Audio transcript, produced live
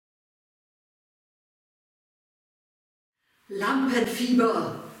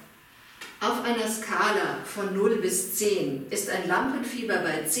Lampenfieber. Auf einer Skala von 0 bis 10 ist ein Lampenfieber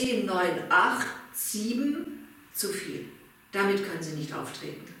bei 10, 9, 8, 7 zu viel. Damit können Sie nicht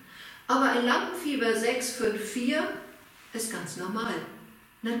auftreten. Aber ein Lampenfieber 6, 5, 4 ist ganz normal.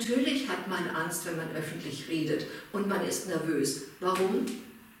 Natürlich hat man Angst, wenn man öffentlich redet und man ist nervös. Warum?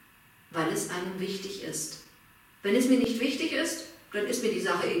 Weil es einem wichtig ist. Wenn es mir nicht wichtig ist, dann ist mir die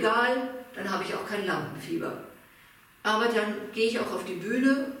Sache egal, dann habe ich auch kein Lampenfieber. Aber dann gehe ich auch auf die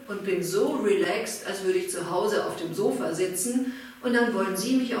Bühne und bin so relaxed, als würde ich zu Hause auf dem Sofa sitzen und dann wollen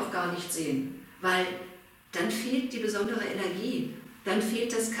Sie mich auch gar nicht sehen, weil dann fehlt die besondere Energie, dann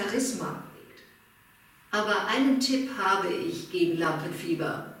fehlt das Charisma. Aber einen Tipp habe ich gegen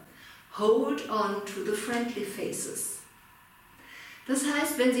Lampenfieber. Hold on to the friendly faces. Das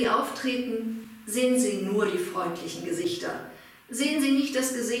heißt, wenn Sie auftreten, sehen Sie nur die freundlichen Gesichter. Sehen Sie nicht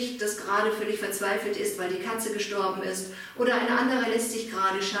das Gesicht, das gerade völlig verzweifelt ist, weil die Katze gestorben ist, oder ein anderer lässt sich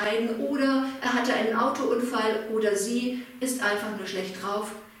gerade scheiden, oder er hatte einen Autounfall, oder sie ist einfach nur schlecht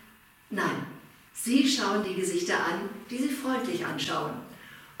drauf. Nein, Sie schauen die Gesichter an, die Sie freundlich anschauen.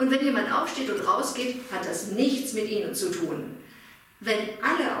 Und wenn jemand aufsteht und rausgeht, hat das nichts mit Ihnen zu tun. Wenn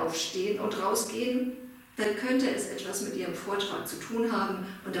alle aufstehen und rausgehen, dann könnte es etwas mit Ihrem Vortrag zu tun haben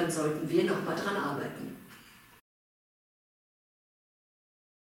und dann sollten wir nochmal dran arbeiten.